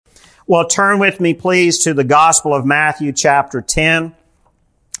Well, turn with me, please, to the Gospel of Matthew, chapter 10,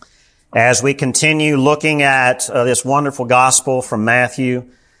 as we continue looking at this wonderful Gospel from Matthew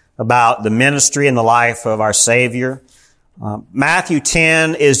about the ministry and the life of our Savior. Matthew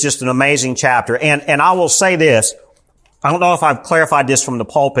 10 is just an amazing chapter. And I will say this, I don't know if I've clarified this from the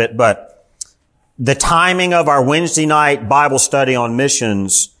pulpit, but the timing of our Wednesday night Bible study on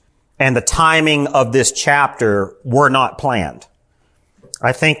missions and the timing of this chapter were not planned.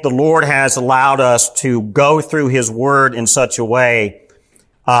 I think the Lord has allowed us to go through His Word in such a way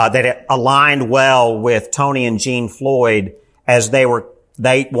that it aligned well with Tony and Jean Floyd as they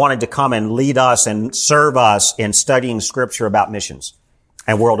wanted to come and lead us and serve us in studying Scripture about missions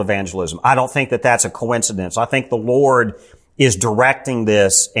and world evangelism. I don't think that that's a coincidence. I think the Lord is directing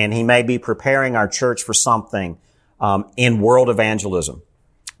this, and He may be preparing our church for something in world evangelism.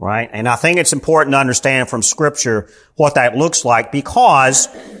 Right? And I think it's important to understand from Scripture what that looks like because,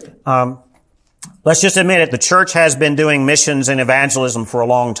 let's just admit it, the church has been doing missions and evangelism for a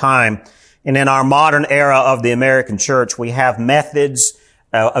long time. And in our modern era of the American church, we have methods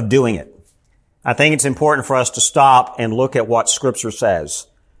of doing it. I think it's important for us to stop and look at what Scripture says.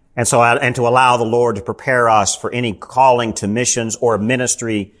 And to allow the Lord to prepare us for any calling to missions or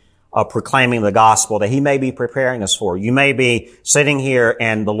ministry of proclaiming the gospel that He may be preparing us for. You may be sitting here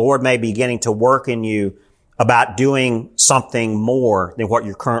and the Lord may be beginning to work in you about doing something more than what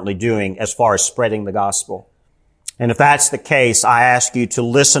you're currently doing as far as spreading the gospel. And if that's the case, I ask you to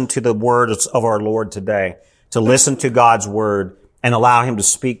listen to the words of our Lord today, to listen to God's Word and allow Him to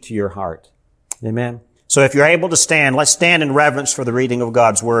speak to your heart. Amen. So if you're able to stand, let's stand in reverence for the reading of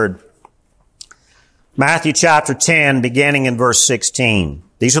God's Word. Matthew chapter 10, beginning in verse 16.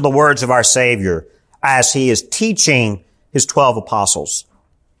 These are the words of our Savior as He is teaching His 12 apostles.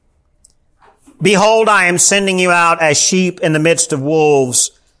 Behold, I am sending you out as sheep in the midst of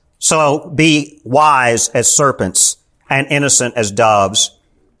wolves, so be wise as serpents and innocent as doves.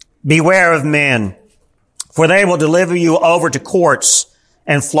 Beware of men, for they will deliver you over to courts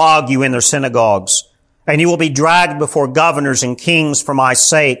and flog you in their synagogues, and you will be dragged before governors and kings for my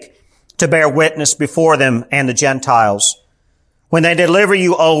sake to bear witness before them and the Gentiles. When they deliver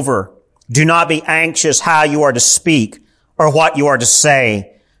you over, do not be anxious how you are to speak or what you are to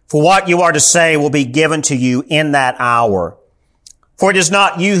say, for what you are to say will be given to you in that hour. For it is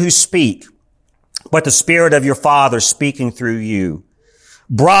not you who speak, but the Spirit of your Father speaking through you.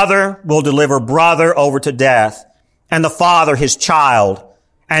 Brother will deliver brother over to death, and the father his child,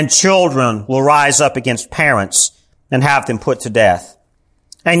 and children will rise up against parents and have them put to death.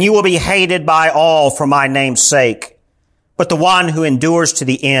 And you will be hated by all for my name's sake. But the one who endures to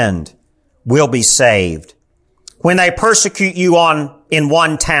the end will be saved. When they persecute you in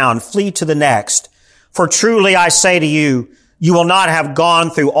one town, flee to the next. For truly I say to you, you will not have gone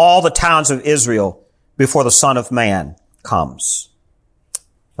through all the towns of Israel before the Son of Man comes.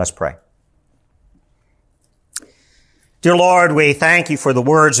 Let's pray. Dear Lord, we thank you for the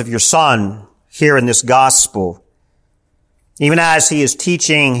words of your Son here in this gospel. Even as He is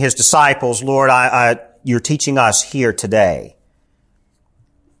teaching His disciples, Lord, you're teaching us here today.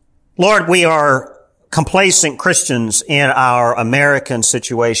 Lord, we are complacent Christians in our American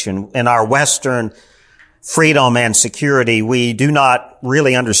situation, in our Western freedom and security. We do not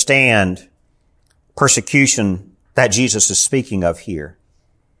really understand persecution that Jesus is speaking of here.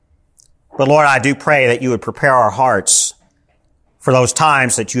 But Lord, I do pray that you would prepare our hearts for those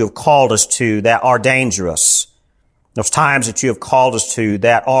times that you have called us to that are dangerous, those times that you have called us to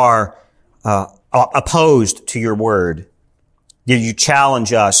that are opposed to your word. You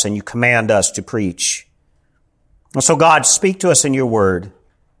challenge us and you command us to preach. And so God, speak to us in your word.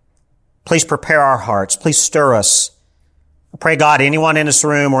 Please prepare our hearts. Please stir us. I pray, God, anyone in this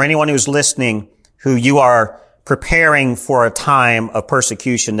room or anyone who's listening who you are preparing for a time of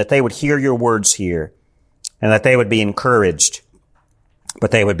persecution, that they would hear your words here and that they would be encouraged,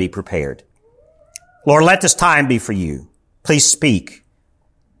 but they would be prepared. Lord, let this time be for you. Please speak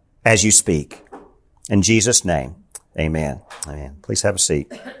as you speak. In Jesus' name, amen. Amen. Please have a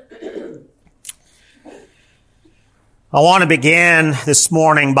seat. I want to begin this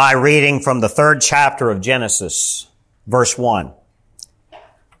morning by reading from the 3rd chapter of Genesis, verse 1.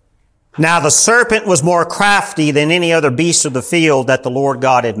 Now the serpent was more crafty than any other beast of the field that the Lord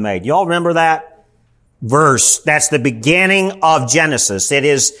God had made. Y'all remember that verse? That's the beginning of Genesis. It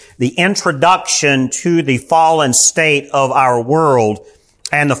is the introduction to the fallen state of our world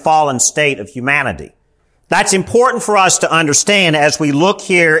and the fallen state of humanity. That's important for us to understand as we look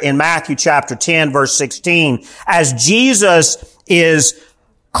here in Matthew chapter 10, verse 16, as Jesus is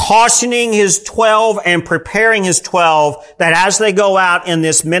cautioning his 12 and preparing his 12 that as they go out in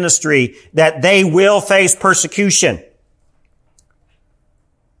this ministry, that they will face persecution.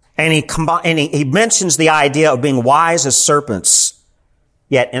 And he mentions the idea of being wise as serpents,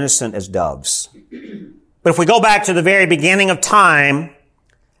 yet innocent as doves. But if we go back to the very beginning of time,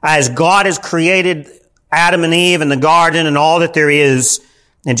 as God has created Adam and Eve in the garden and all that there is,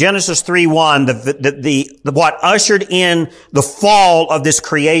 in Genesis 3:1, what ushered in the fall of this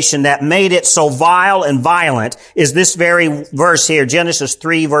creation that made it so vile and violent is this very verse here, Genesis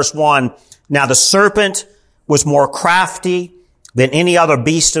 3 verse 1. Now the serpent was more crafty than any other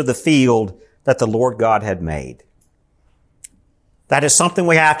beast of the field that the Lord God had made. That is something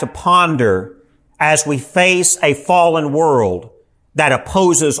we have to ponder as we face a fallen world that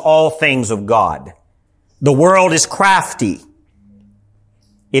opposes all things of God. The world is crafty.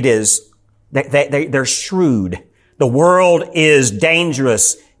 It is, they're shrewd. The world is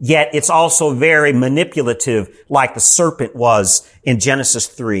dangerous, yet it's also very manipulative, like the serpent was in Genesis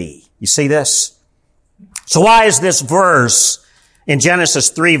 3. You see this? So why is this verse in Genesis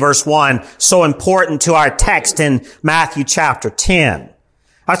 3 verse 1 so important to our text in Matthew chapter 10?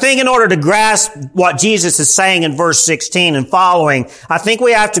 I think in order to grasp what Jesus is saying in verse 16 and following, I think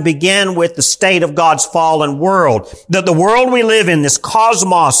we have to begin with the state of God's fallen world. That the world we live in, this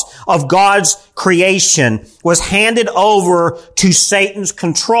cosmos of God's creation, was handed over to Satan's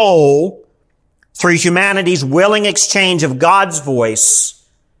control through humanity's willing exchange of God's voice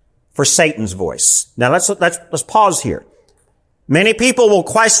for Satan's voice. Now let's pause here. Many people will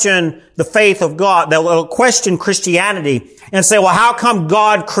question the faith of God. They'll question Christianity and say, well, how come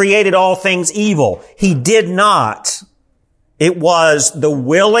God created all things evil? He did not. It was the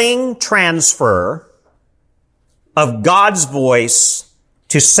willing transfer of God's voice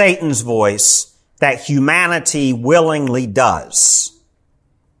to Satan's voice that humanity willingly does.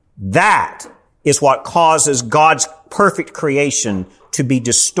 That is what causes God's perfect creation to be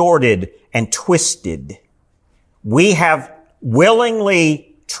distorted and twisted. We have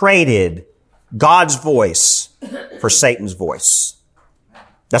willingly traded God's voice for Satan's voice.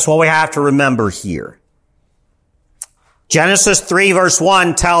 That's what we have to remember here. Genesis 3 verse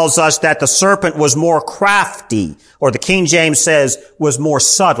 1 tells us that the serpent was more crafty, or the King James says was more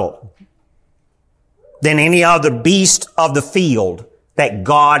subtle than any other beast of the field that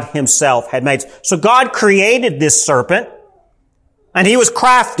God himself had made. So God created this serpent, and he was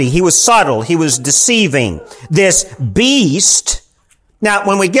crafty, he was subtle, he was deceiving. This beast, now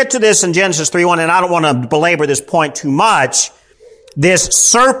when we get to this in Genesis 3:1, and I don't want to belabor this point too much, this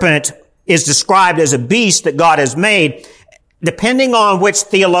serpent is described as a beast that God has made. Depending on which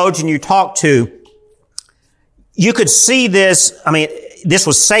theologian you talk to, you could see this, this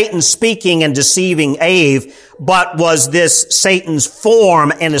was Satan speaking and deceiving Eve, but was this Satan's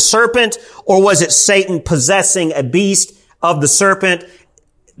form in a serpent, or was it Satan possessing a beast of the serpent?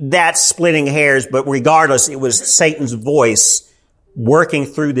 That's splitting hairs, but regardless, it was Satan's voice working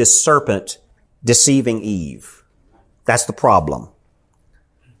through this serpent, deceiving Eve. That's the problem.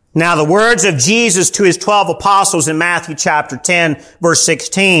 Now, the words of Jesus to his 12 apostles in Matthew chapter 10, verse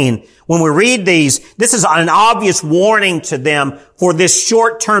 16, when we read these, this is an obvious warning to them for this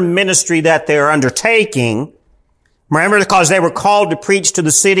short-term ministry that they're undertaking. Remember, because they were called to preach to the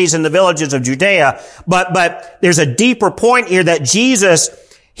cities and the villages of Judea. But there's a deeper point here that Jesus,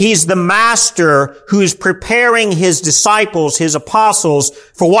 he's the master who's preparing his disciples, his apostles,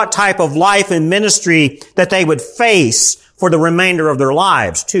 for what type of life and ministry that they would face for the remainder of their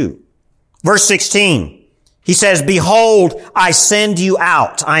lives too. Verse 16, he says, behold, I send you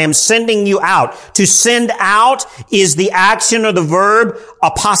out. I am sending you out. To send out is the action or the verb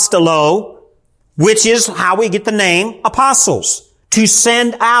apostolo, which is how we get the name apostles. To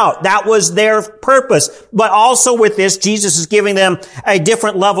send out. That was their purpose. But also with this, Jesus is giving them a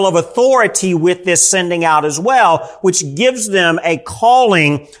different level of authority with this sending out as well, which gives them a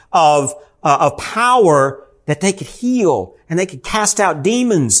calling of power that they could heal and they could cast out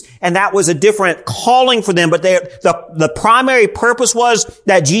demons. And that was a different calling for them. But the primary purpose was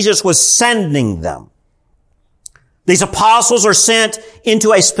that Jesus was sending them. These apostles are sent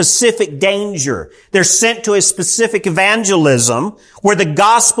into a specific danger. They're sent to a specific evangelism where the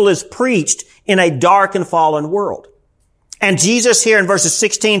gospel is preached in a dark and fallen world. And Jesus here in verses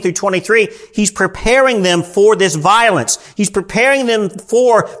 16 through 23, he's preparing them for this violence. He's preparing them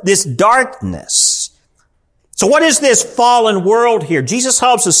for this darkness. So what is this fallen world here? Jesus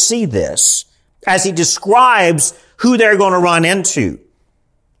helps us see this as he describes who they're going to run into.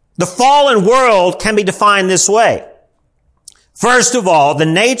 The fallen world can be defined this way. First of all, the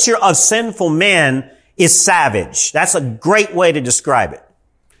nature of sinful men is savage. That's a great way to describe it.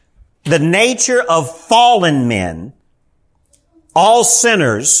 the nature of fallen men, all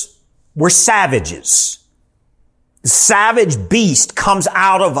sinners, were savages. The savage beast comes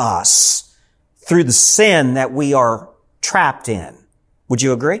out of us through the sin that we are trapped in. Would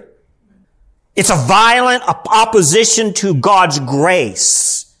you agree? It's a violent opposition to God's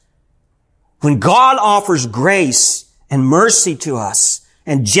grace. When God offers grace and mercy to us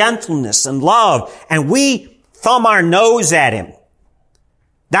and gentleness and love, and we thumb our nose at Him,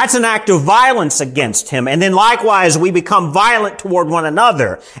 that's an act of violence against Him. And then likewise, we become violent toward one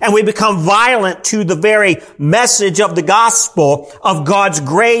another. And we become violent to the very message of the gospel of God's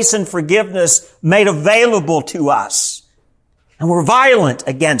grace and forgiveness made available to us. And we're violent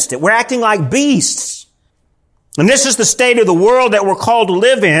against it. We're acting like beasts. And this is the state of the world that we're called to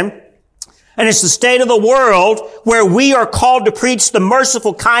live in. And it's the state of the world where we are called to preach the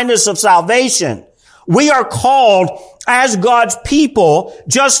merciful kindness of salvation. We are called as God's people,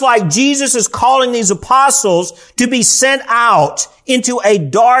 just like Jesus is calling these apostles to be sent out into a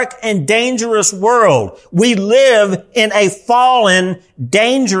dark and dangerous world. We live in a fallen,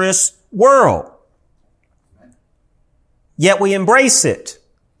 dangerous world. Yet we embrace it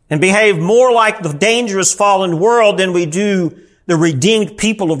and behave more like the dangerous fallen world than we do the redeemed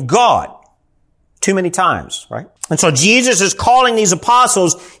people of God. Too many times, right? And so Jesus is calling these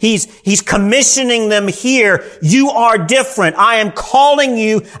apostles. He's commissioning them here. You are different. I am calling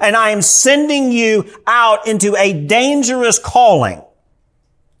you and I am sending you out into a dangerous calling.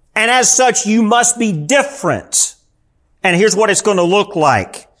 And as such, you must be different. And here's what it's going to look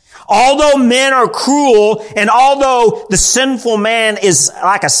like. Although men are cruel and although the sinful man is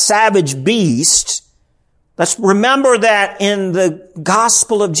like a savage beast, let's remember that in the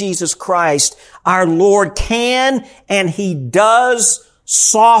gospel of Jesus Christ, our Lord can and He does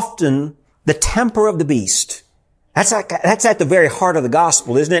soften the temper of the beast. That's at the very heart of the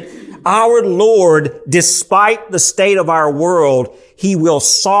gospel, isn't it? Our Lord, despite the state of our world, He will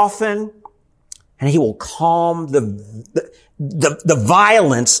soften and He will calm the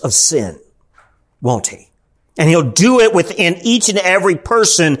violence of sin, won't He? And He'll do it within each and every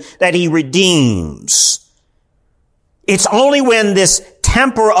person that He redeems. It's only when this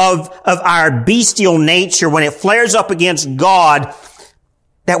temper of our bestial nature, when it flares up against God,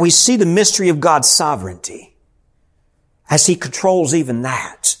 that we see the mystery of God's sovereignty as He controls even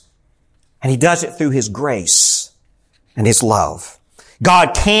that. And He does it through His grace and His love.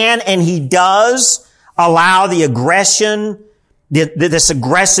 God can and He does allow the aggression, this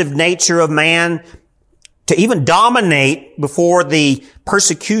aggressive nature of man to even dominate before the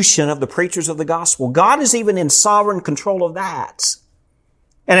persecution of the preachers of the gospel. God is even in sovereign control of that.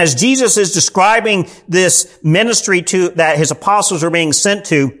 And as Jesus is describing this ministry that His apostles are being sent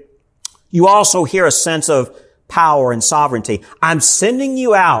to, you also hear a sense of power and sovereignty. I'm sending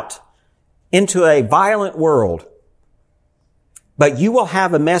you out into a violent world, but you will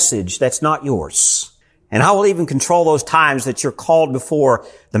have a message that's not yours. And I will even control those times that you're called before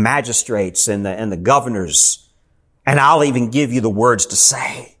the magistrates and the governors. And I'll even give you the words to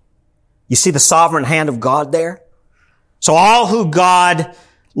say. You see the sovereign hand of God there? So all who God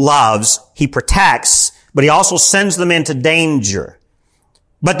loves, He protects, but He also sends them into danger.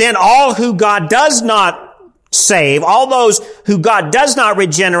 But then all who God does not save, all those who God does not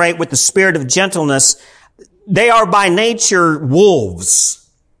regenerate with the spirit of gentleness, they are by nature wolves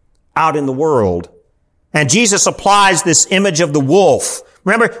out in the world. And Jesus applies this image of the wolf.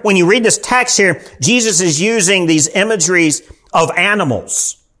 Remember, when you read this text here, Jesus is using these imageries of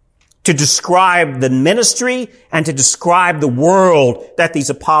animals to describe the ministry and to describe the world that these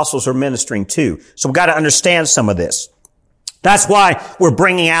apostles are ministering to. So we've got to understand some of this. That's why we're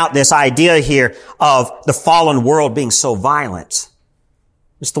bringing out this idea here of the fallen world being so violent.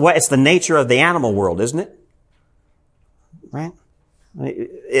 It's the nature of the animal world, isn't it? Right?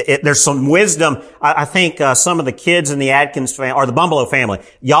 There's some wisdom. I think some of the kids in the Adkins family, or the Bumbelow family,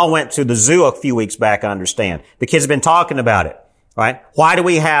 y'all went to the zoo a few weeks back, I understand. The kids have been talking about it, right? Why do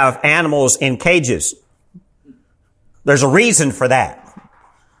we have animals in cages? There's a reason for that.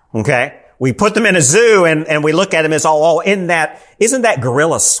 Okay? We put them in a zoo and we look at them as, isn't that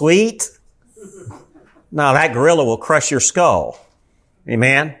gorilla sweet? No, that gorilla will crush your skull.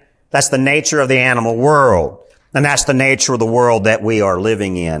 Amen? That's the nature of the animal world. And that's the nature of the world that we are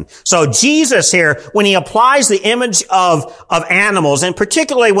living in. So Jesus here, when He applies the image of animals, and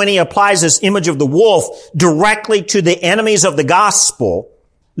particularly when He applies this image of the wolf directly to the enemies of the gospel,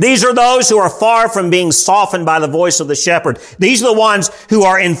 these are those who are far from being softened by the voice of the shepherd. These are the ones who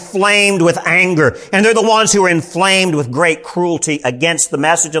are inflamed with anger, and they're the ones who are inflamed with great cruelty against the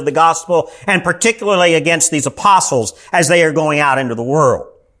message of the gospel, and particularly against these apostles as they are going out into the world.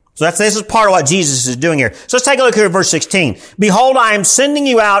 So this is part of what Jesus is doing here. So let's take a look here at verse 16. Behold, I am sending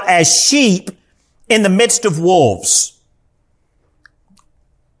you out as sheep in the midst of wolves.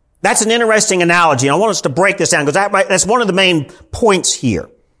 That's an interesting analogy. I want us to break this down because that's one of the main points here.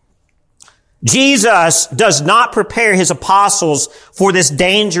 Jesus does not prepare his apostles for this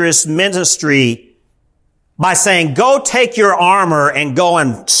dangerous ministry by saying, go take your armor and go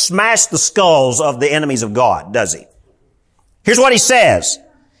and smash the skulls of the enemies of God, does he? Here's what he says.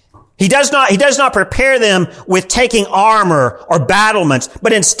 He does not prepare them with taking armor or battlements,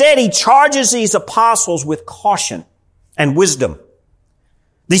 but instead he charges these apostles with caution and wisdom.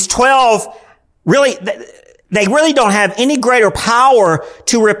 These 12 they really don't have any greater power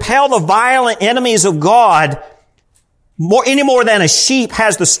to repel the violent enemies of God any more than a sheep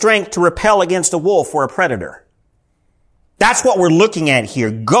has the strength to repel against a wolf or a predator. That's what we're looking at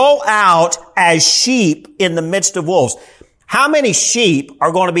here. Go out as sheep in the midst of wolves. How many sheep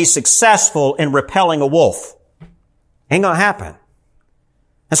are going to be successful in repelling a wolf? Ain't going to happen.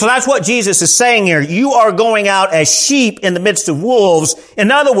 And so that's what Jesus is saying here. You are going out as sheep in the midst of wolves.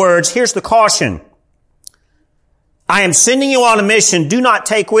 In other words, here's the caution. I am sending you on a mission. Do not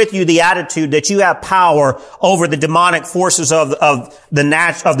take with you the attitude that you have power over the demonic forces of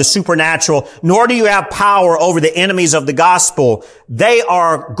the supernatural, nor do you have power over the enemies of the gospel. They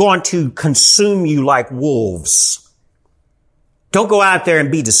are going to consume you like wolves. Don't go out there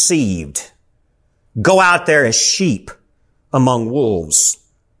and be deceived. Go out there as sheep among wolves.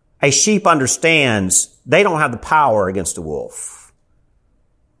 A sheep understands they don't have the power against a wolf.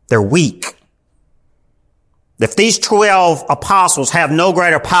 They're weak. If these 12 apostles have no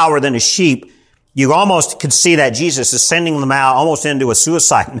greater power than a sheep, you almost could see that Jesus is sending them out almost into a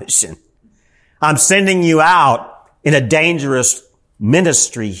suicide mission. I'm sending you out in a dangerous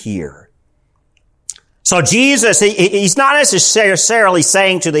ministry here. So Jesus, he's not necessarily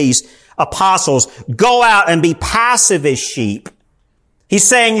saying to these apostles, go out and be passive as sheep. He's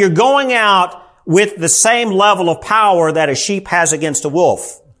saying you're going out with the same level of power that a sheep has against a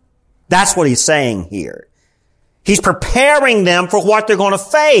wolf. That's what he's saying here. He's preparing them for what they're going to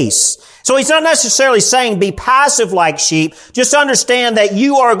face. So he's not necessarily saying be passive like sheep. Just understand that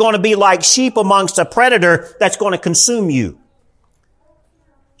you are going to be like sheep amongst a predator that's going to consume you.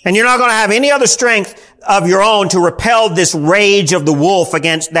 And you're not going to have any other strength of your own to repel this rage of the wolf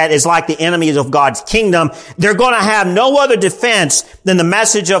against that is like the enemies of God's kingdom. They're going to have no other defense than the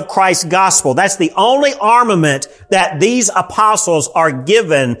message of Christ's gospel. That's the only armament that these apostles are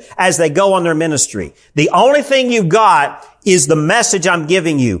given as they go on their ministry. The only thing you've got is the message I'm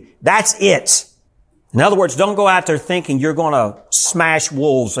giving you. That's it. In other words, don't go out there thinking you're going to smash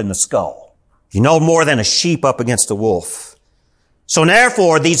wolves in the skull. You're no more than a sheep up against a wolf. So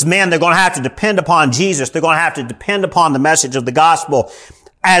therefore, these men, they're going to have to depend upon Jesus. They're going to have to depend upon the message of the gospel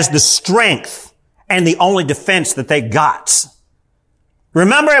as the strength and the only defense that they've got.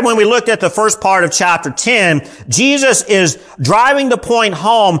 Remember when we looked at the first part of chapter 10, Jesus is driving the point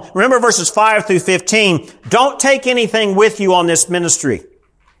home. Remember verses 5 through 15. Don't take anything with you on this ministry.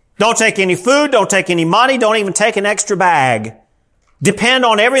 Don't take any food. Don't take any money. Don't even take an extra bag. Depend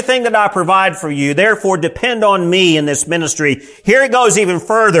on everything that I provide for you. Therefore, depend on me in this ministry. Here it goes even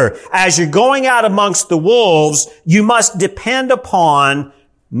further. As you're going out amongst the wolves, you must depend upon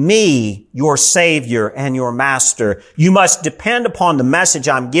me, your Savior and your Master. You must depend upon the message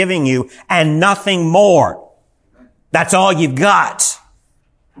I'm giving you and nothing more. That's all you've got.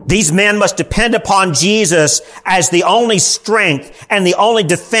 These men must depend upon Jesus as the only strength and the only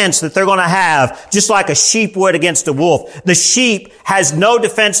defense that they're going to have, just like a sheep would against a wolf. The sheep has no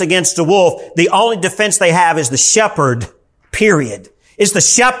defense against a wolf. The only defense they have is the shepherd, period. It's the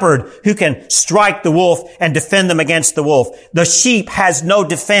shepherd who can strike the wolf and defend them against the wolf. The sheep has no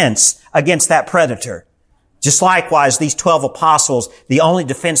defense against that predator. Just likewise, these 12 apostles, the only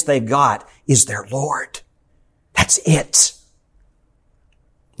defense they've got is their Lord. That's it.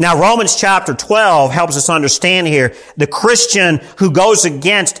 Now, Romans chapter 12 helps us understand here the Christian who goes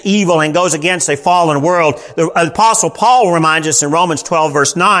against evil and goes against a fallen world. The Apostle Paul reminds us in Romans 12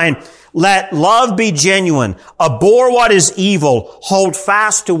 verse 9, let love be genuine, abhor what is evil, hold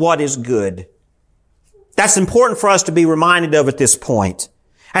fast to what is good. That's important for us to be reminded of at this point.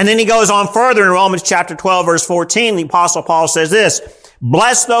 And then he goes on further in Romans chapter 12 verse 14, the Apostle Paul says this,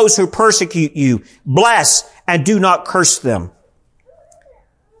 bless those who persecute you, bless and do not curse them.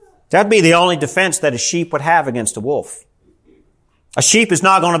 That'd be the only defense that a sheep would have against a wolf. A sheep is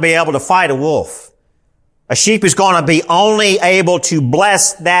not going to be able to fight a wolf. A sheep is going to be only able to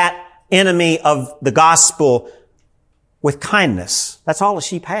bless that enemy of the gospel with kindness. That's all a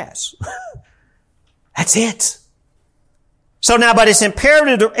sheep has. That's it. So now, but it's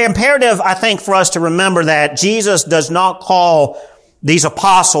imperative, I think, for us to remember that Jesus does not call these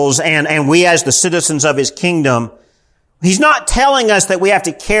apostles and we as the citizens of his kingdom, he's not telling us that we have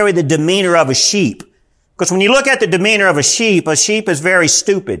to carry the demeanor of a sheep. Because when you look at the demeanor of a sheep is very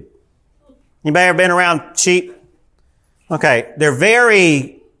stupid. Anybody ever been around sheep? Okay, they're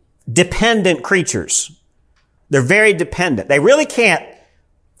very dependent creatures. They're very dependent. They really can't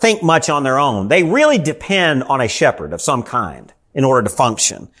think much on their own. They really depend on a shepherd of some kind in order to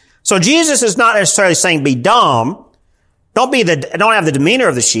function. So Jesus is not necessarily saying be dumb. Don't have the demeanor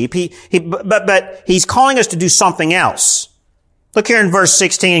of the sheep. But he's calling us to do something else. Look here in verse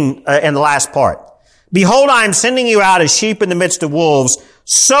 16 in the last part. Behold, I am sending you out as sheep in the midst of wolves.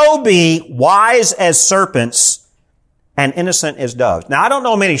 So be wise as serpents and innocent as doves. Now, I don't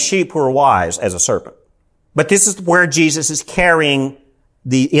know many sheep who are wise as a serpent, but this is where Jesus is carrying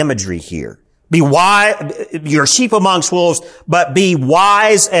the imagery here. Be wise, you're sheep amongst wolves, but be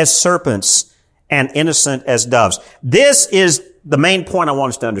wise as serpents and innocent as doves. This is the main point I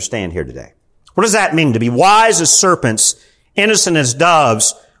want us to understand here today. What does that mean? To be wise as serpents, innocent as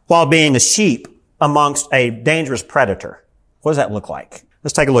doves, while being a sheep amongst a dangerous predator. What does that look like?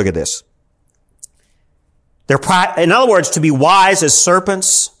 Let's take a look at this. In other words, to be wise as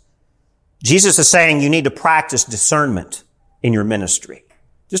serpents, Jesus is saying you need to practice discernment in your ministry.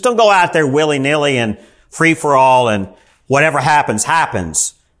 Just don't go out there willy-nilly and free-for-all and whatever happens,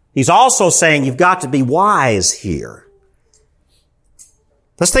 happens. He's also saying you've got to be wise here.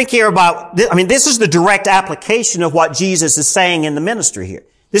 Let's think here about, this is the direct application of what Jesus is saying in the ministry here.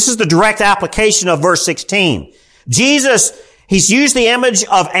 This is the direct application of verse 16. He's used the image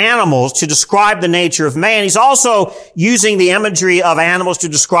of animals to describe the nature of man. He's also using the imagery of animals to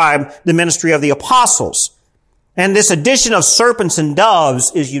describe the ministry of the apostles. And this addition of serpents and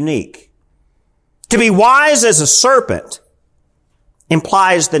doves is unique. To be wise as a serpent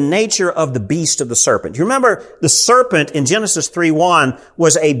implies the nature of the beast of the serpent. You remember the serpent in Genesis 3:1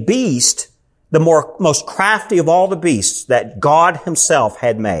 was a beast, the most crafty of all the beasts that God himself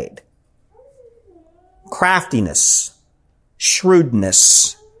had made. Craftiness,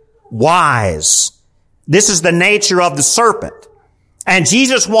 shrewdness, wise. This is the nature of the serpent. And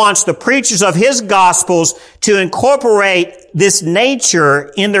Jesus wants the preachers of his gospels to incorporate this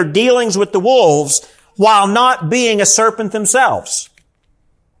nature in their dealings with the wolves while not being a serpent themselves.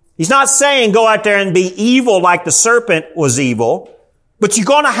 He's not saying go out there and be evil like the serpent was evil, but you're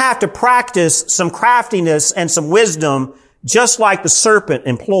going to have to practice some craftiness and some wisdom just like the serpent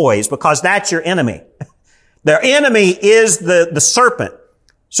employs, because that's your enemy. Their enemy is the serpent.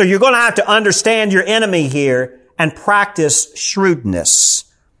 So you're going to have to understand your enemy here and practice shrewdness.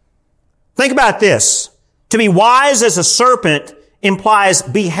 Think about this. To be wise as a serpent implies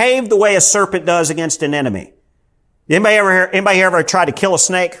behave the way a serpent does against an enemy. Anybody ever tried to kill a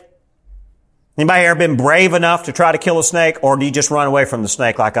snake? Anybody ever been brave enough to try to kill a snake, or do you just run away from the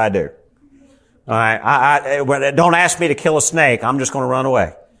snake like I do? All right, don't ask me to kill a snake. I'm just going to run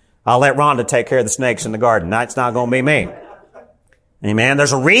away. I'll let Rhonda take care of the snakes in the garden. That's not going to be me. Amen.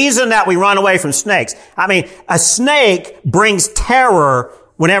 There's a reason that we run away from snakes. A snake brings terror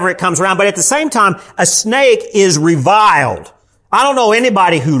whenever it comes around, but at the same time, a snake is reviled. I don't know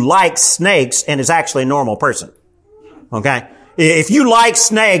anybody who likes snakes and is actually a normal person. Okay? If you like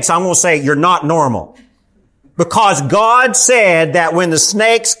snakes, I'm going to say you're not normal. Because God said that when the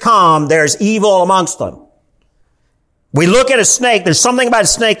snakes come, there's evil amongst them. We look at a snake, there's something about a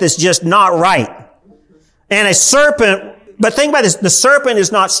snake that's just not right. And a serpent, but think about this, the serpent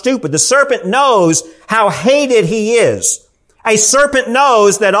is not stupid. The serpent knows how hated he is. A serpent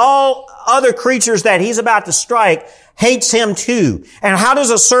knows that all other creatures that he's about to strike hates him too. And how does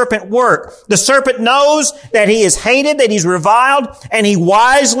a serpent work? The serpent knows that he is hated, that he's reviled, and he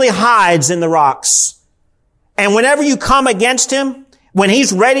wisely hides in the rocks. And whenever you come against him, when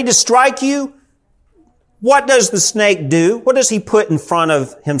he's ready to strike you, what does the snake do? What does he put in front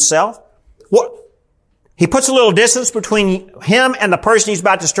of himself? He puts a little distance between him and the person he's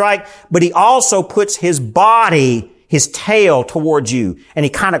about to strike, but he also puts his body, his tail towards you. And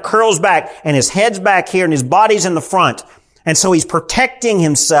he kind of curls back, and his head's back here, and his body's in the front. And so he's protecting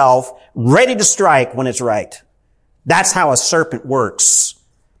himself, ready to strike when it's right. That's how a serpent works.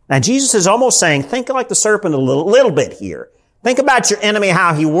 And Jesus is almost saying, think like the serpent a little bit here. Think about your enemy,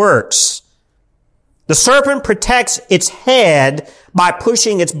 how he works. The serpent protects its head by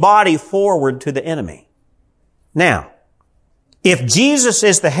pushing its body forward to the enemy. Now, if Jesus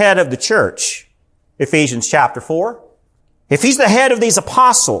is the head of the church, Ephesians chapter 4, if he's the head of these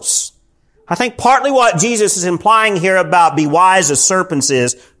apostles, I think partly what Jesus is implying here about be wise as serpents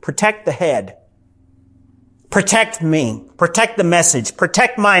is protect the head. Protect me. Protect the message.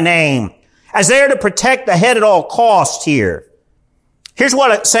 Protect my name. As they are to protect the head at all costs here. Here's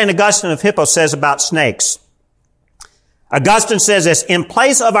what St. Augustine of Hippo says about snakes. Augustine says this, in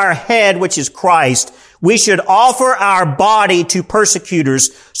place of our head, which is Christ, we should offer our body to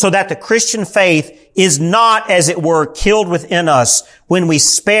persecutors so that the Christian faith is not, as it were, killed within us when we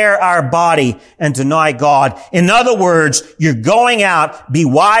spare our body and deny God. In other words, you're going out, be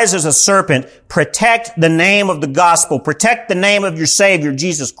wise as a serpent, protect the name of the gospel, protect the name of your Savior,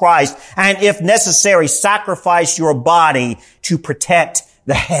 Jesus Christ, and if necessary, sacrifice your body to protect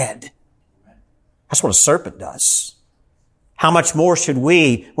the head. That's what a serpent does. How much more should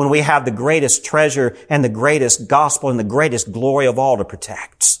we, when we have the greatest treasure and the greatest gospel and the greatest glory of all to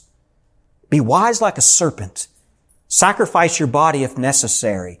protect? Be wise like a serpent. Sacrifice your body if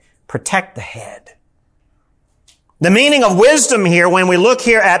necessary. Protect the head. The meaning of wisdom here, when we look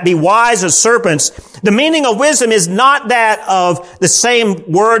here at be wise as serpents, the meaning of wisdom is not that of the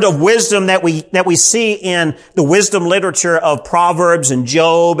same word of wisdom that we see in the wisdom literature of Proverbs and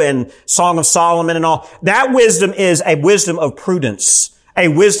Job and Song of Solomon and all. That wisdom is a wisdom of prudence, a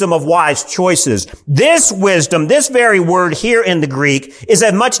wisdom of wise choices. This wisdom, this very word here in the Greek, is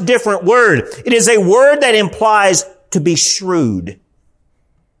a much different word. It is a word that implies to be shrewd.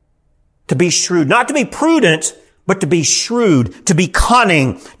 To be shrewd. Not to be prudent, but to be shrewd, to be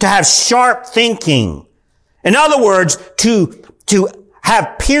cunning, to have sharp thinking. In other words, to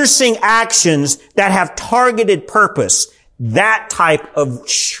have piercing actions that have targeted purpose. That type of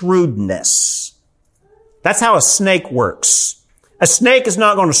shrewdness. That's how a snake works. A snake is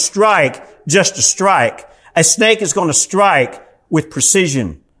not going to strike just to strike. A snake is going to strike with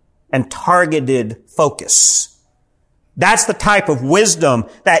precision and targeted focus. That's the type of wisdom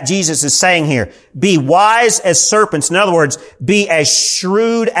that Jesus is saying here. Be wise as serpents. In other words, be as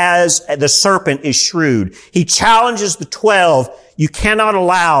shrewd as the serpent is shrewd. He challenges the 12. You cannot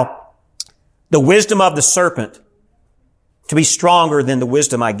allow the wisdom of the serpent to be stronger than the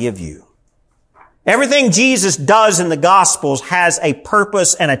wisdom I give you. Everything Jesus does in the Gospels has a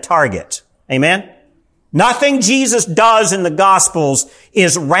purpose and a target. Amen? Nothing Jesus does in the Gospels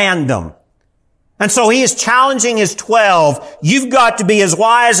is random. And so he is challenging his 12. You've got to be as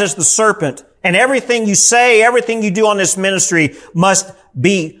wise as the serpent. And everything you say, everything you do on this ministry must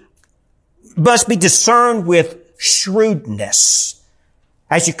be discerned with shrewdness.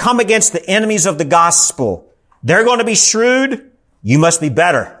 As you come against the enemies of the gospel, they're going to be shrewd. You must be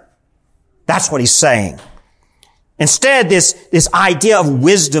better. That's what he's saying. Instead, this idea of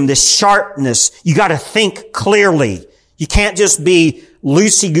wisdom, this sharpness, you got to think clearly. You can't just be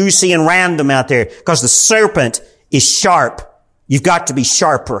loosey-goosey and random out there because the serpent is sharp. You've got to be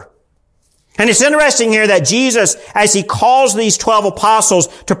sharper. And it's interesting here that Jesus, as he calls these 12 apostles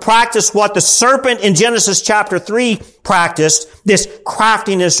to practice what the serpent in Genesis chapter 3 practiced, this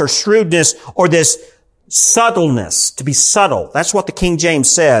craftiness or shrewdness or this subtleness, to be subtle. That's what the King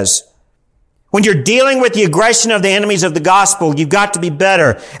James says. When you're dealing with the aggression of the enemies of the gospel, you've got to be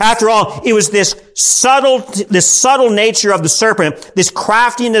better. After all, it was this subtle nature of the serpent, this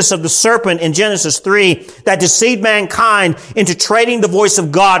craftiness of the serpent in Genesis 3 that deceived mankind into trading the voice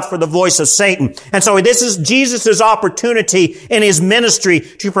of God for the voice of Satan. And so this is Jesus' opportunity in his ministry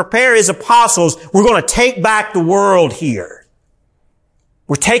to prepare his apostles. We're going to take back the world here.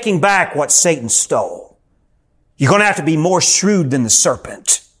 We're taking back what Satan stole. You're going to have to be more shrewd than the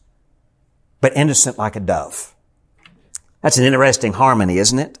serpent, but innocent like a dove. That's an interesting harmony,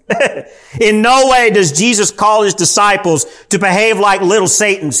 isn't it? In no way does Jesus call his disciples to behave like little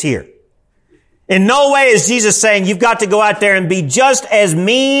Satans here. In no way is Jesus saying you've got to go out there and be just as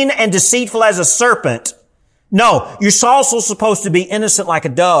mean and deceitful as a serpent. No, you're also supposed to be innocent like a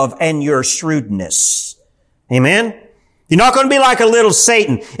dove and your shrewdness. Amen? You're not going to be like a little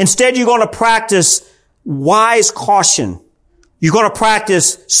Satan. Instead, you're going to practice wise caution. You're going to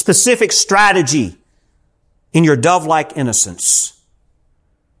practice specific strategy in your dove-like innocence.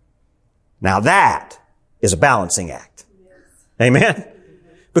 Now that is a balancing act. Amen?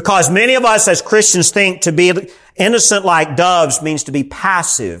 Because many of us as Christians think to be innocent like doves means to be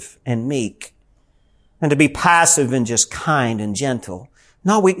passive and meek. And to be passive and just kind and gentle.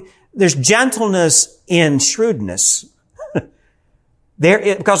 No, there's gentleness in shrewdness.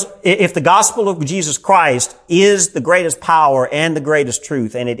 Because if the gospel of Jesus Christ is the greatest power and the greatest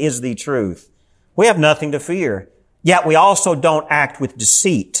truth, and it is the truth, we have nothing to fear. Yet we also don't act with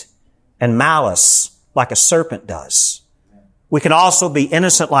deceit and malice like a serpent does. We can also be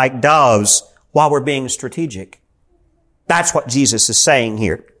innocent like doves while we're being strategic. That's what Jesus is saying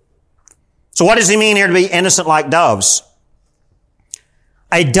here. So what does he mean here to be innocent like doves?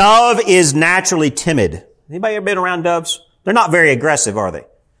 A dove is naturally timid. Anybody ever been around doves? They're not very aggressive, are they?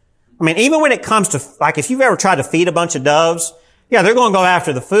 I mean, even when it comes to, like, if you've ever tried to feed a bunch of doves, yeah, they're going to go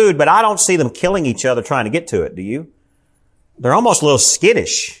after the food, but I don't see them killing each other trying to get to it, do you? They're almost a little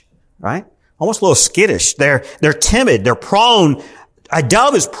skittish, right? Almost a little skittish. They're timid. They're prone. A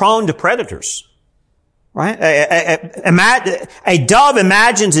dove is prone to predators, right? A dove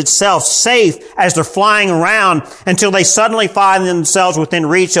imagines itself safe as they're flying around until they suddenly find themselves within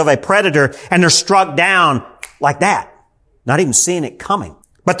reach of a predator and they're struck down like that, not even seeing it coming.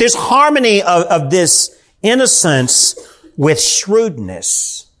 But this harmony of this innocence with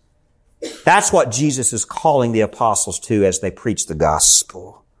shrewdness, that's what Jesus is calling the apostles to as they preach the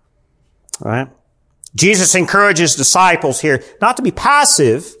gospel. All right? Jesus encourages disciples here not to be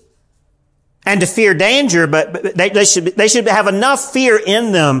passive and to fear danger, but they should have enough fear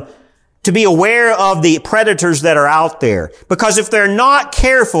in them to be aware of the predators that are out there. Because if they're not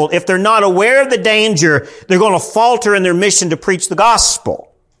careful, if they're not aware of the danger, they're going to falter in their mission to preach the gospel.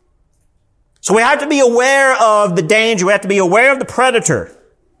 So we have to be aware of the danger. We have to be aware of the predator.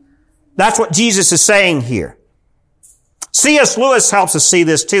 That's what Jesus is saying here. C.S. Lewis helps us see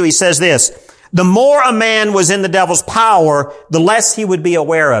this too. He says this, the more a man was in the devil's power, the less he would be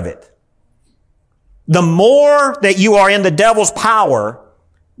aware of it. The more that you are in the devil's power,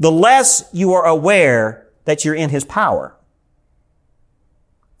 the less you are aware that you're in his power.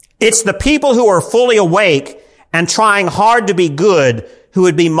 It's the people who are fully awake and trying hard to be good who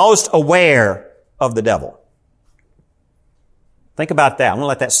would be most aware of the devil. Think about that. I'm going to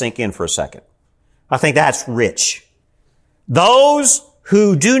let that sink in for a second. I think that's rich. Those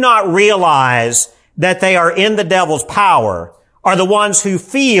who do not realize that they are in the devil's power are the ones who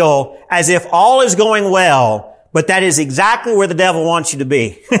feel as if all is going well, but that is exactly where the devil wants you to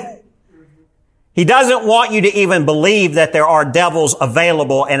be. He doesn't want you to even believe that there are devils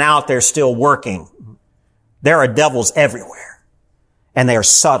available and out there still working. There are devils everywhere, and they are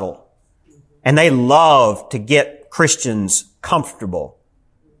subtle, and they love to get Christians comfortable.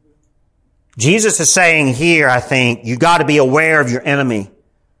 Jesus is saying here, I think, you got to be aware of your enemy.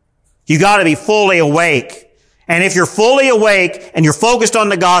 You got to be fully awake. And if you're fully awake and you're focused on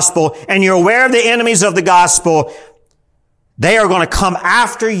the gospel and you're aware of the enemies of the gospel, they are going to come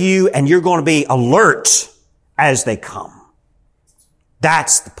after you and you're going to be alert as they come.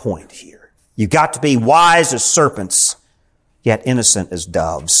 That's the point here. You've got to be wise as serpents, yet innocent as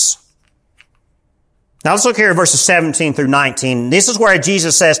doves. Now let's look here at verses 17 through 19. This is where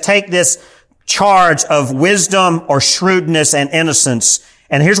Jesus says, take this charge of wisdom or shrewdness and innocence,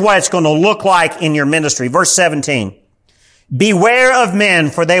 and here's what it's going to look like in your ministry. Verse 17. Beware of men,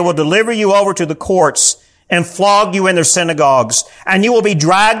 for they will deliver you over to the courts and flog you in their synagogues, and you will be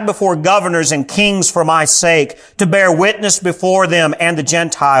dragged before governors and kings for my sake, to bear witness before them and the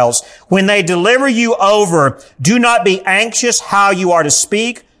Gentiles. When they deliver you over, do not be anxious how you are to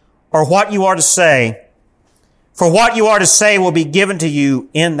speak or what you are to say, for what you are to say will be given to you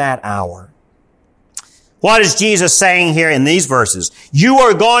in that hour. What is Jesus saying here in these verses? You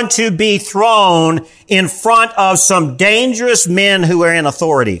are going to be thrown in front of some dangerous men who are in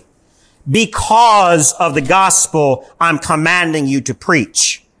authority because of the gospel I'm commanding you to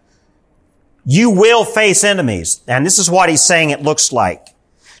preach. You will face enemies, and this is what he's saying it looks like.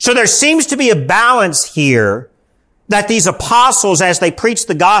 So there seems to be a balance here that these apostles, as they preach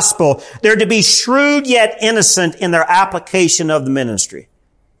the gospel, they're to be shrewd yet innocent in their application of the ministry.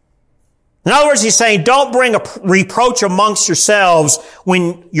 In other words, he's saying, don't bring a reproach amongst yourselves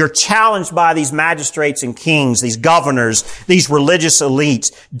when you're challenged by these magistrates and kings, these governors, these religious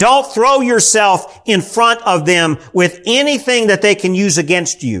elites. Don't throw yourself in front of them with anything that they can use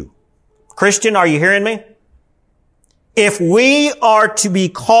against you. Christian, are you hearing me? If we are to be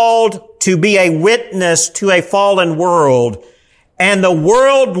called to be a witness to a fallen world, and the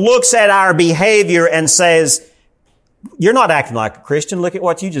world looks at our behavior and says, you're not acting like a Christian, look at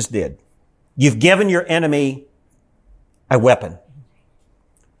what you just did. You've given your enemy a weapon.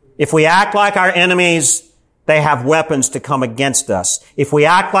 If we act like our enemies, they have weapons to come against us. If we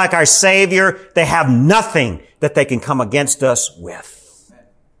act like our Savior, they have nothing that they can come against us with.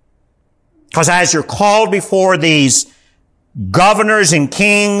 Because as you're called before these governors and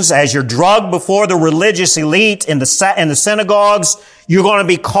kings, as you're drugged before the religious elite in the synagogues, you're going to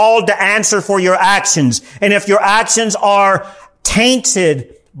be called to answer for your actions. And if your actions are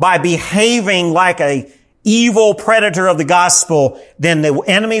tainted by behaving like a evil predator of the gospel, then the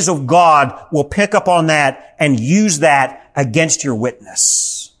enemies of God will pick up on that and use that against your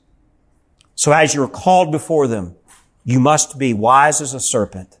witness. So as you're called before them, you must be wise as a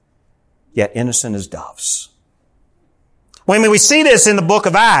serpent, yet innocent as doves. When we see this in the book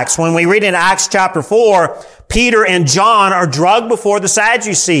of Acts, when we read in Acts chapter 4, Peter and John are drugged before the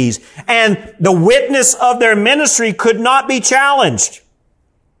Sadducees, and the witness of their ministry could not be challenged.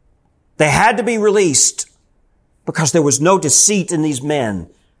 They had to be released because there was no deceit in these men,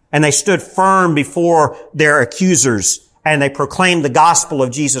 and they stood firm before their accusers, and they proclaimed the gospel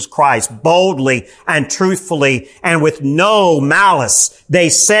of Jesus Christ boldly and truthfully and with no malice. They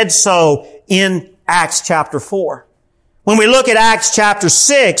said so in Acts chapter 4. When we look at Acts chapter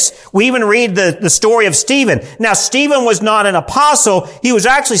 6, we even read the story of Stephen. Now, Stephen was not an apostle. He was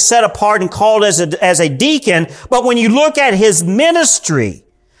actually set apart and called as a deacon. But when you look at his ministry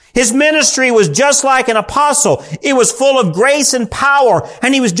was just like an apostle. It was full of grace and power,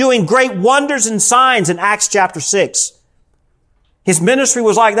 and he was doing great wonders and signs in Acts chapter 6. His ministry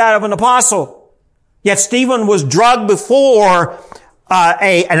was like that of an apostle. Yet Stephen was drugged before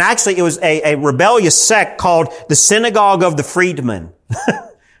it was a rebellious sect called the Synagogue of the Freedmen.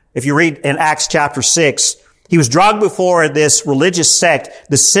 If you read in Acts chapter 6, he was drugged before this religious sect,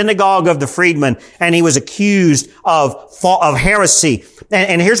 the Synagogue of the Freedmen, and he was accused of heresy.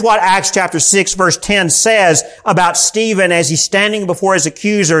 And here's what Acts chapter 6 verse 10 says about Stephen as he's standing before his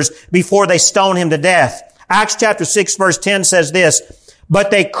accusers before they stone him to death. Acts chapter 6 verse 10 says this,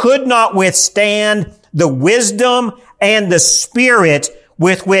 "But they could not withstand the wisdom and the spirit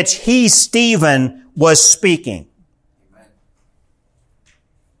with which he, Stephen, was speaking."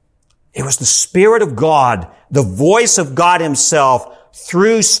 It was the Spirit of God, the voice of God himself,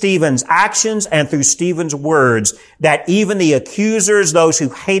 through Stephen's actions and through Stephen's words, that even the accusers, those who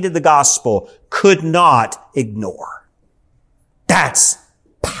hated the gospel, could not ignore. That's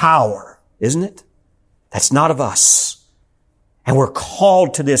power, isn't it? That's not of us. And we're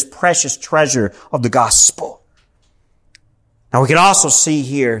called to this precious treasure of the gospel. Now we can also see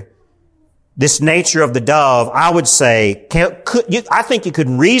here this nature of the dove. I would say, I think you could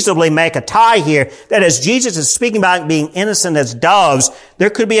reasonably make a tie here that as Jesus is speaking about being innocent as doves, there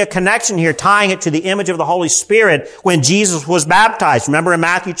could be a connection here tying it to the image of the Holy Spirit when Jesus was baptized. Remember in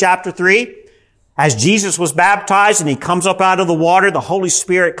Matthew chapter 3? As Jesus was baptized and he comes up out of the water, the Holy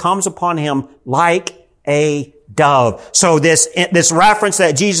Spirit comes upon him like a dove. So this reference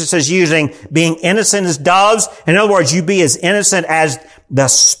that Jesus is using, being innocent as doves, in other words, you be as innocent as the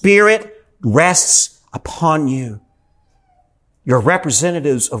Spirit rests upon you. You're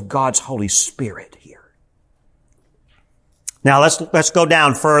representatives of God's Holy Spirit here. Now let's go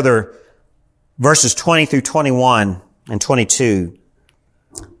down further, verses 20 through 21 and 22.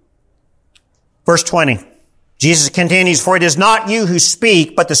 Verse 20. Jesus continues, "For it is not you who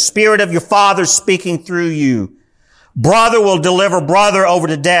speak, but the Spirit of your Father speaking through you. Brother will deliver brother over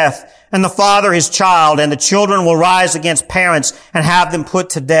to death, and the father his child, and the children will rise against parents and have them put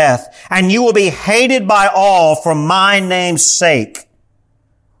to death. And you will be hated by all for my name's sake.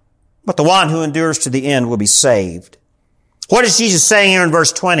 But the one who endures to the end will be saved." What is Jesus saying here in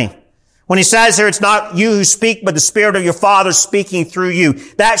verse 20? When he says here, it's not you who speak, but the Spirit of your Father speaking through you.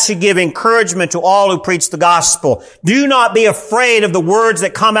 That should give encouragement to all who preach the gospel. Do not be afraid of the words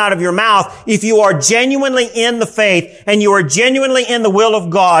that come out of your mouth if you are genuinely in the faith and you are genuinely in the will of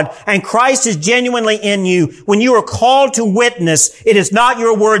God and Christ is genuinely in you. When you are called to witness, it is not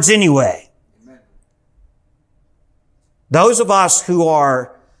your words anyway. Amen. Those of us who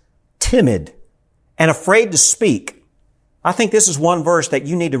are timid and afraid to speak, I think this is one verse that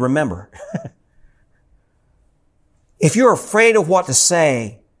you need to remember. If you're afraid of what to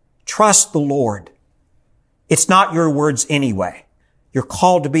say, trust the Lord. It's not your words anyway. You're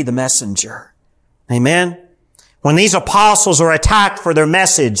called to be the messenger. Amen? When these apostles are attacked for their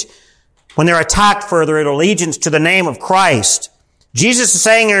message, when they're attacked for their allegiance to the name of Christ, Jesus is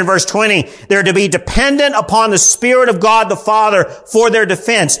saying here in verse 20, they're to be dependent upon the Spirit of God the Father for their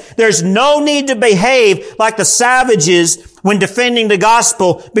defense. There's no need to behave like the savages when defending the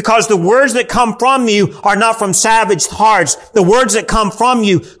gospel, because the words that come from you are not from savage hearts. The words that come from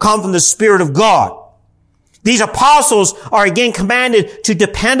you come from the Spirit of God. These apostles are again commanded to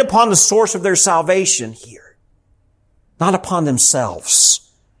depend upon the source of their salvation here, not upon themselves.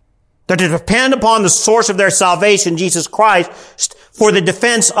 They're to depend upon the source of their salvation, Jesus Christ, for the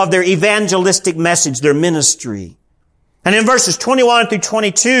defense of their evangelistic message, their ministry. And in verses 21 through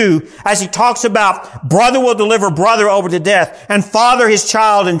 22, as he talks about brother will deliver brother over to death, and father his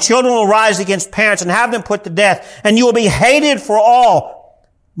child, and children will rise against parents and have them put to death, and you will be hated for all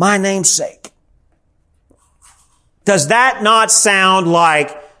my name's sake. Does that not sound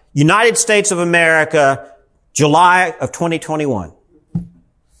like United States of America, July of 2021?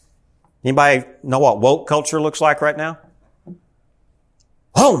 Anybody know what woke culture looks like right now?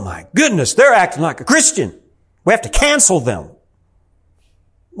 Oh my goodness, they're acting like a Christian. We have to cancel them.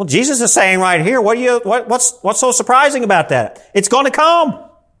 Well, Jesus is saying right here, what's so surprising about that? It's going to come.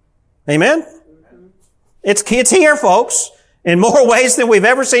 Amen? It's here, folks, in more ways than we've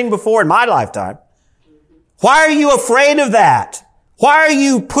ever seen before in my lifetime. Why are you afraid of that? Why are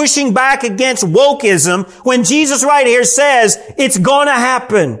you pushing back against wokeism when Jesus right here says it's going to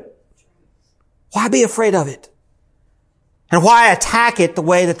happen? Why be afraid of it? And why attack it the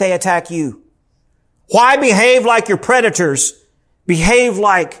way that they attack you? Why behave like your predators? Behave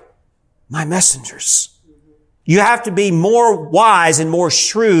like my messengers. You have to be more wise and more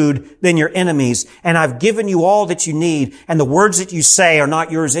shrewd than your enemies. And I've given you all that you need. And the words that you say are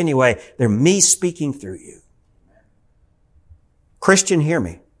not yours anyway. They're me speaking through you. Christian, hear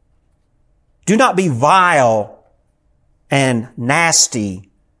me. Do not be vile and nasty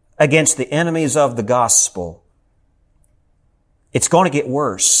against the enemies of the gospel. It's going to get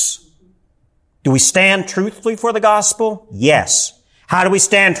worse. Do we stand truthfully for the gospel? Yes. How do we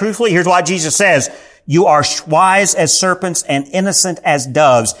stand truthfully? Here's why Jesus says, you are wise as serpents and innocent as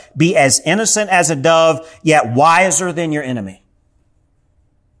doves. Be as innocent as a dove, yet wiser than your enemy.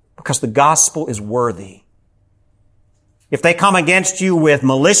 Because the gospel is worthy. If they come against you with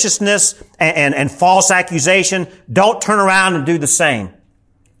maliciousness and false accusation, don't turn around and do the same.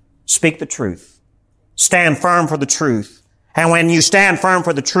 Speak the truth. Stand firm for the truth. And when you stand firm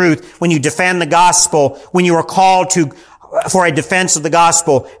for the truth, when you defend the gospel, when you are called for a defense of the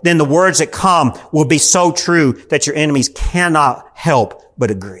gospel, then the words that come will be so true that your enemies cannot help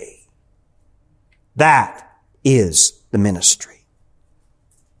but agree. That is the ministry.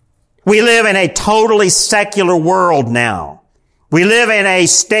 We live in a totally secular world now. We live in a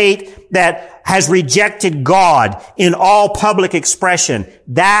state that has rejected God in all public expression.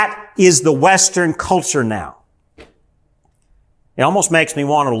 That is the Western culture now. It almost makes me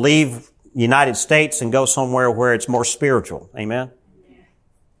want to leave the United States and go somewhere where it's more spiritual. Amen?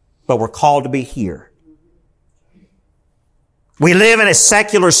 But we're called to be here. We live in a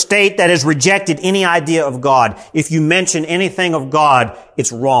secular state that has rejected any idea of God. If you mention anything of God,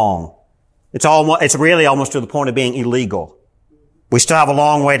 it's wrong. It's really almost to the point of being illegal. We still have a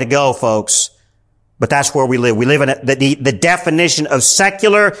long way to go, folks. But that's where we live. We live in the definition of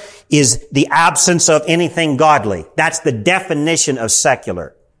secular is the absence of anything godly. That's the definition of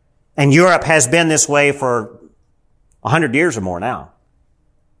secular. And Europe has been this way for 100 years or more now.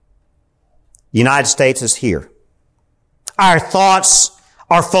 The United States is here. Our thoughts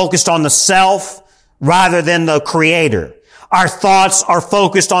are focused on the self rather than the Creator. Our thoughts are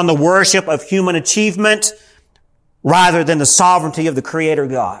focused on the worship of human achievement rather than the sovereignty of the Creator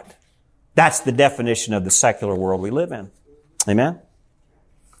God. That's the definition of the secular world we live in. Amen?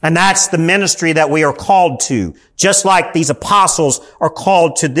 And that's the ministry that we are called to, just like these apostles are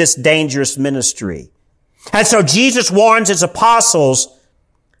called to this dangerous ministry. And so Jesus warns his apostles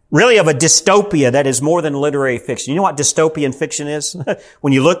really of a dystopia that is more than literary fiction. You know what dystopian fiction is?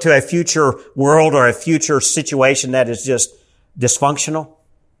 When you look to a future world or a future situation that is just dysfunctional.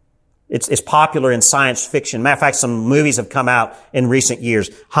 It's popular in science fiction. Matter of fact, some movies have come out in recent years.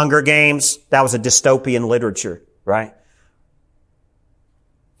 Hunger Games, that was a dystopian literature, right?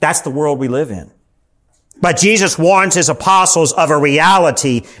 That's the world we live in. But Jesus warns his apostles of a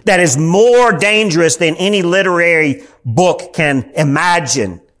reality that is more dangerous than any literary book can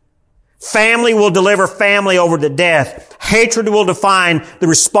imagine. Family will deliver family over to death. Hatred will define the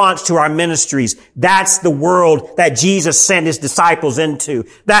response to our ministries. That's the world that Jesus sent his disciples into.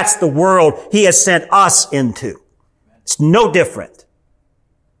 That's the world he has sent us into. It's no different.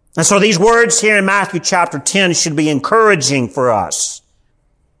 And so these words here in Matthew chapter 10 should be encouraging for us.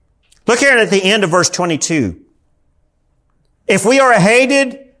 Look here at the end of verse 22. If we are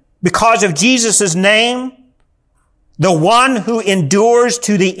hated because of Jesus' name, the one who endures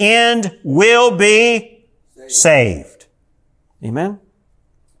to the end will be saved. Amen?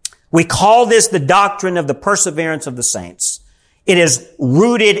 We call this the doctrine of the perseverance of the saints. It is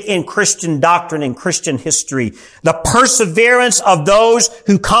rooted in Christian doctrine and Christian history. The perseverance of those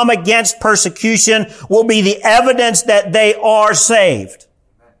who come against persecution will be the evidence that they are saved.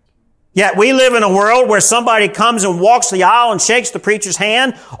 Yet we live in a world where somebody comes and walks the aisle and shakes the preacher's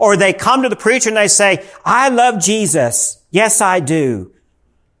hand, or they come to the preacher and they say, I love Jesus. Yes, I do.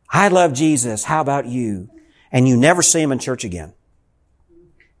 I love Jesus. How about you? And you never see him in church again.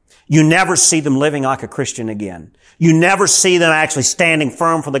 you never see them living like a Christian again. You never see them actually standing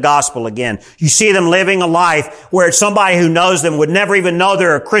firm for the gospel again. You see them living a life where somebody who knows them would never even know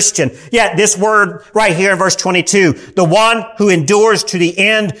they're a Christian. Yet this word right here in verse 22, the one who endures to the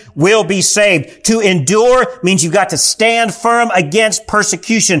end will be saved. To endure means you've got to stand firm against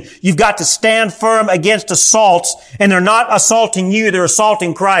persecution. You've got to stand firm against assaults. And they're not assaulting you, they're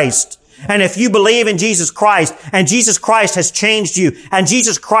assaulting Christ. And if you believe in Jesus Christ, and Jesus Christ has changed you, and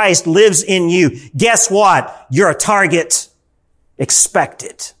Jesus Christ lives in you, guess what? You're a target. Expect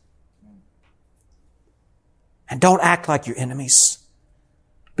it. And don't act like your enemies.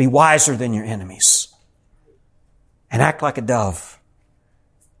 Be wiser than your enemies. And act like a dove.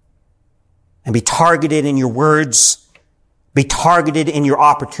 And be targeted in your words. Be targeted in your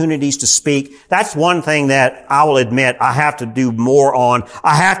opportunities to speak. That's one thing that I will admit I have to do more on.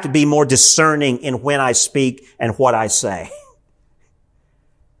 I have to be more discerning in when I speak and what I say.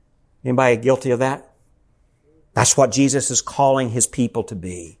 Anybody guilty of that? That's what Jesus is calling His people to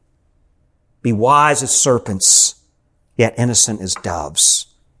be. Be wise as serpents, yet innocent as doves.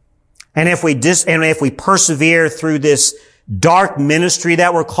 And if we persevere through this dark ministry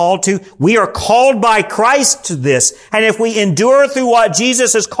that we're called to, we are called by Christ to this. And if we endure through what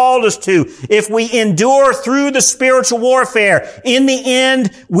Jesus has called us to, if we endure through the spiritual warfare, in the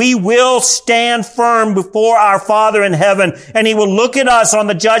end, we will stand firm before our Father in heaven, and He will look at us on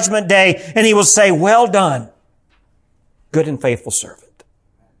the judgment day, and He will say, well done, good and faithful servant.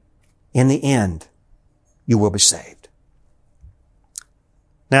 In the end, you will be saved.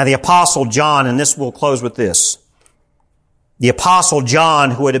 Now, the Apostle John, and this will close with this, the Apostle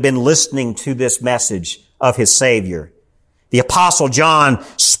John, who would have been listening to this message of his Savior, the Apostle John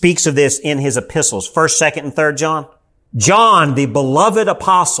speaks of this in his epistles, 1st, 2nd, and 3rd John. John, the beloved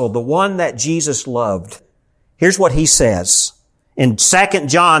apostle, the one that Jesus loved. Here's what he says in 2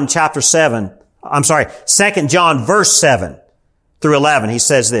 John verse 7 through 11. He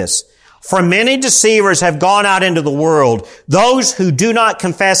says this, for many deceivers have gone out into the world, those who do not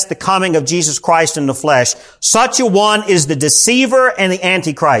confess the coming of Jesus Christ in the flesh. Such a one is the deceiver and the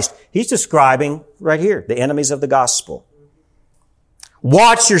antichrist. He's describing right here the enemies of the gospel.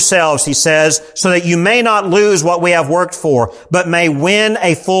 Watch yourselves, he says, so that you may not lose what we have worked for, but may win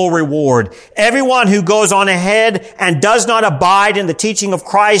a full reward. Everyone who goes on ahead and does not abide in the teaching of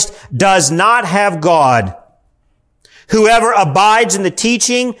Christ does not have God. Whoever abides in the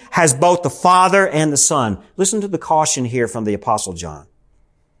teaching has both the Father and the Son. Listen to the caution here from the Apostle John.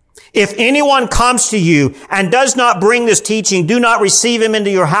 If anyone comes to you and does not bring this teaching, do not receive him into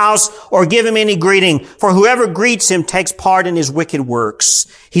your house or give him any greeting, for whoever greets him takes part in his wicked works.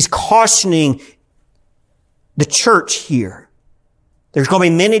 He's cautioning the church here. There's going to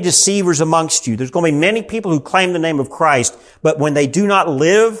be many deceivers amongst you. There's going to be many people who claim the name of Christ, but when they do not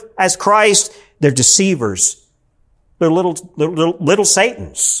live as Christ, they're deceivers. They're little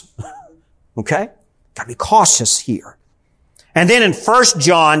Satans. Okay? Got to be cautious here. And then in 1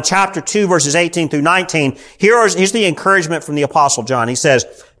 John chapter 2 verses 18 through 19, here's the encouragement from the Apostle John. He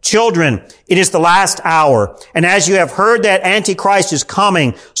says, children, it is the last hour. And as you have heard that Antichrist is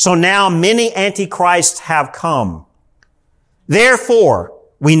coming, so now many Antichrists have come. Therefore,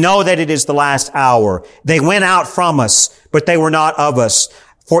 we know that it is the last hour. They went out from us, but they were not of us.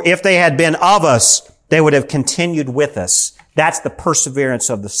 For if they had been of us, they would have continued with us. That's the perseverance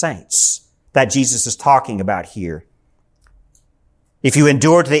of the saints that Jesus is talking about here. If you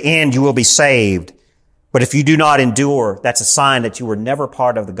endure to the end, you will be saved. But if you do not endure, that's a sign that you were never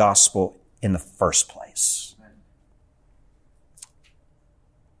part of the gospel in the first place.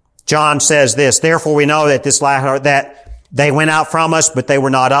 John says this, therefore we know that that they went out from us, but they were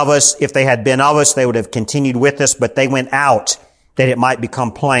not of us. If they had been of us, they would have continued with us, but they went out that it might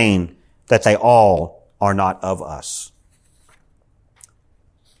become plain that they all are not of us.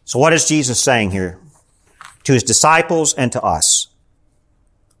 So what is Jesus saying here to His disciples and to us?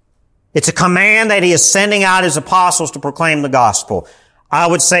 It's a command that He is sending out His apostles to proclaim the gospel. I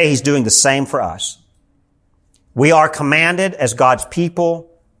would say He's doing the same for us. We are commanded as God's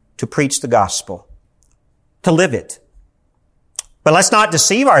people to preach the gospel, to live it. But let's not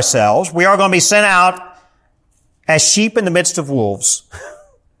deceive ourselves. We are going to be sent out as sheep in the midst of wolves.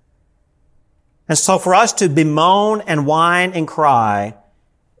 And so for us to bemoan and whine and cry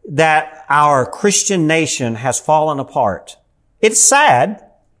that our Christian nation has fallen apart, it's sad,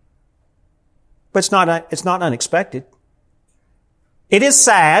 but it's not unexpected. It is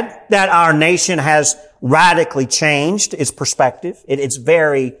sad that our nation has radically changed its perspective.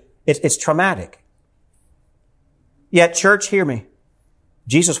 It's traumatic. Yet, church, hear me.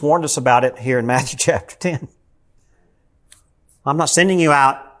 Jesus warned us about it here in Matthew chapter 10. I'm not sending you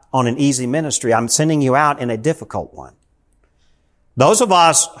out on an easy ministry. I'm sending you out in a difficult one. Those of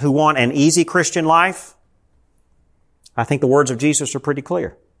us who want an easy Christian life, I think the words of Jesus are pretty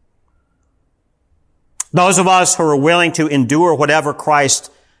clear. Those of us who are willing to endure whatever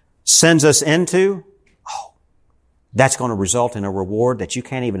Christ sends us into, that's going to result in a reward that you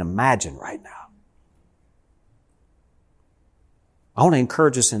can't even imagine right now. I want to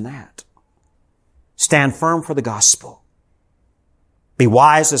encourage us in that. Stand firm for the gospel. Be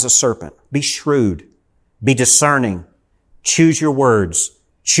wise as a serpent. Be shrewd. Be discerning. Choose your words.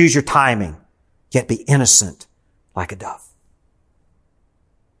 Choose your timing. Yet be innocent like a dove.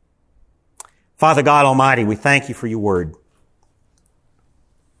 Father God Almighty, we thank you for your word.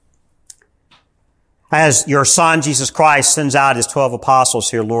 As your Son, Jesus Christ, sends out his 12 apostles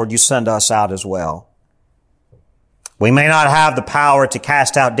here, Lord, you send us out as well. We may not have the power to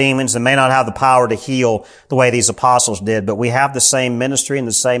cast out demons and may not have the power to heal the way these apostles did, but we have the same ministry and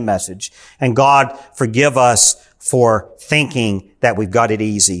the same message. And God, forgive us for thinking that we've got it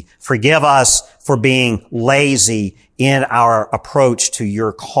easy. Forgive us for being lazy in our approach to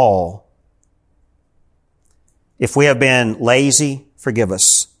your call. If we have been lazy, forgive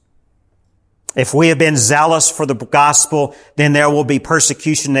us. If we have been zealous for the gospel, then there will be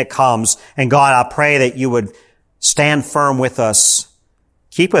persecution that comes. And God, I pray that you would stand firm with us.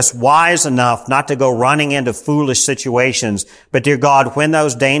 Keep us wise enough not to go running into foolish situations. But dear God, when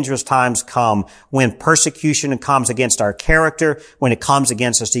those dangerous times come, when persecution comes against our character, when it comes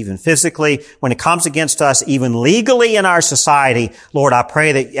against us even physically, when it comes against us even legally in our society, Lord, I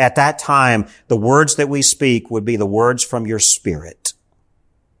pray that at that time, the words that we speak would be the words from your Spirit.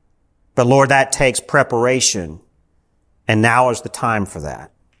 But Lord, that takes preparation, and now is the time for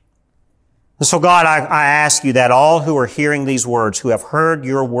that. And so God, I ask you that all who are hearing these words, who have heard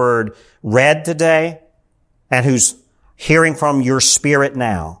your word read today, and who's hearing from your Spirit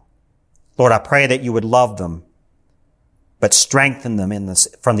now, Lord, I pray that you would love them, but strengthen them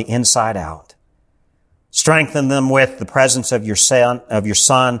from the inside out. Strengthen them with the presence of your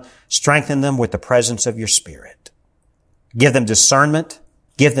Son. Strengthen them with the presence of your Spirit. Give them discernment.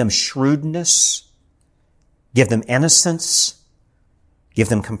 Give them shrewdness. Give them innocence. Give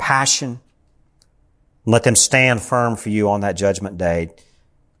them compassion. Let them stand firm for you on that judgment day.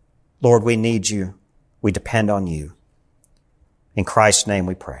 Lord, we need you. We depend on you. In Christ's name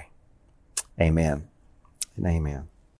we pray. Amen and amen.